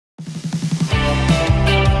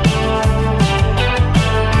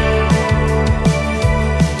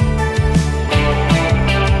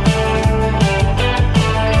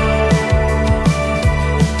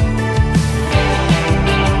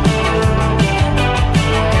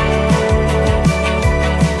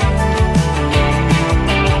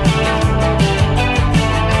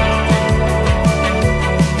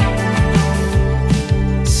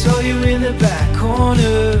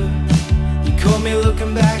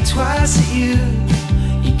twice at you.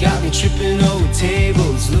 You got me tripping over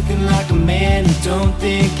tables, looking like a man who don't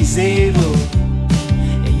think he's able.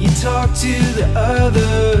 And you talk to the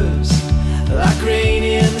others like rain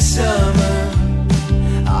in the summer.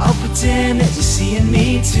 I'll pretend that you're seeing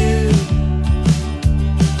me too.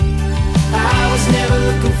 I was never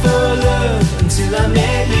looking for love until I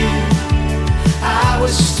met you. I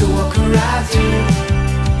was just a walker right through.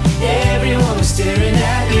 Everyone was staring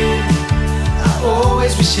at you. I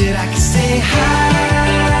always wish that I could stay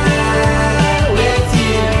high with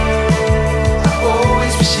you. I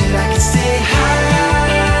always wish that I could stay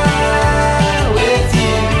high with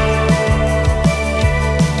you.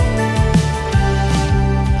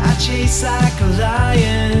 I chase like a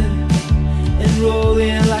lion and roll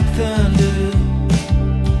in like thunder.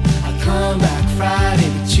 I come back Friday,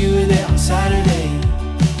 but you were there on Saturday.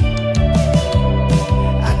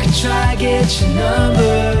 I could try to get your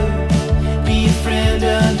number, be a friend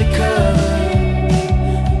undercover,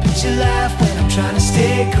 but you laugh when I'm trying to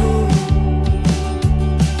stay cool.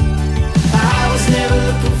 I was never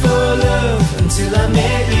looking for love until I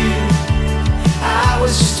met you. I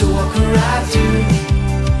was just a walker right through.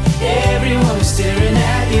 Everyone was staring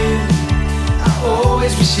at you. I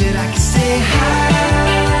always wish that I could stay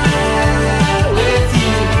high with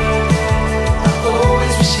you. I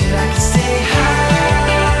always wish that I could stay high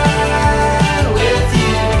with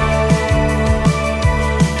you.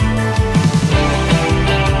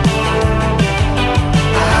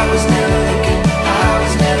 I was never looking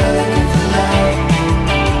for love.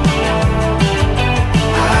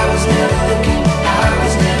 I was never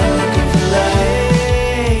looking for love.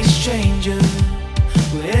 Hey stranger,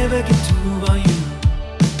 will ever get to move on you?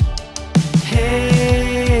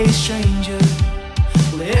 Hey stranger,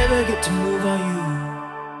 will ever get to move on you?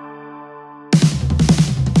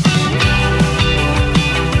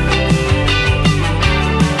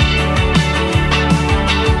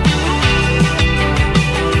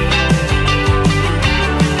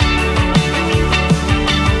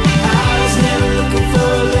 I was never looking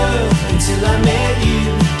for love until I met you.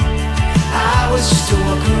 I was just a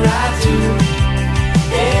walker right through.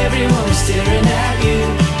 Everyone was staring at you.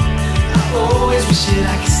 I always wish that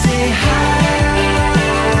I could stay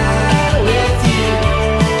high with you.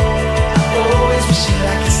 I always wish that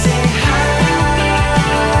I could stay high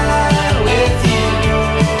with you.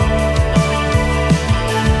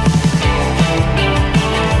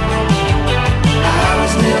 I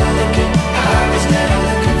was never looking for love. I was never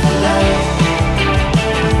looking for love.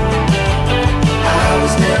 I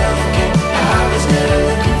was never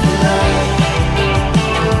looking for love.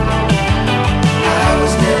 I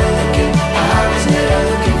was never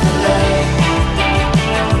looking for love.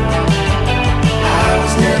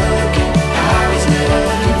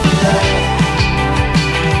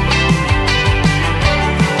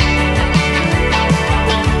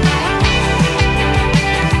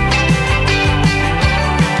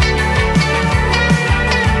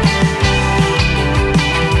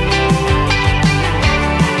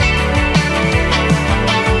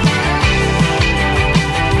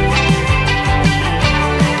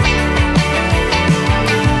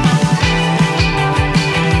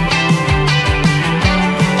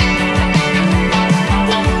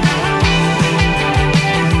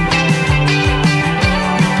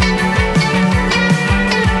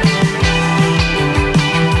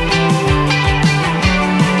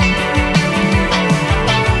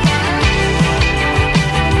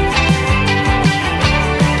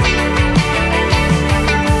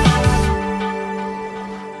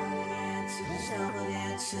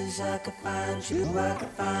 I could find you, I could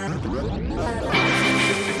find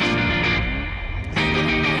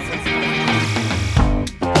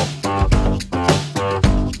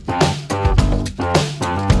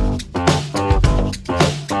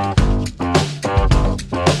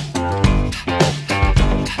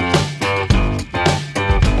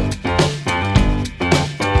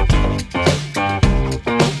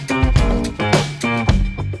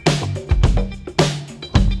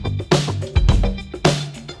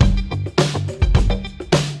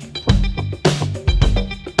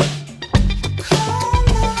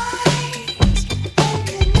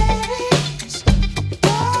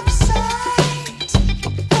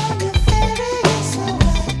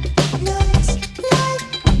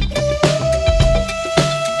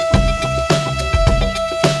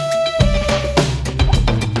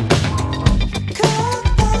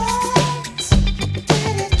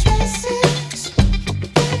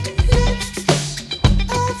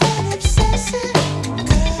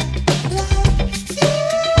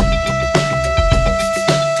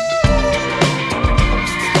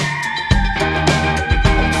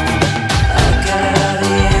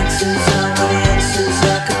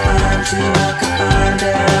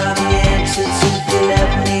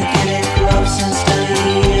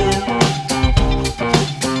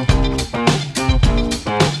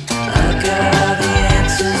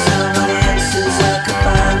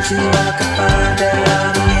to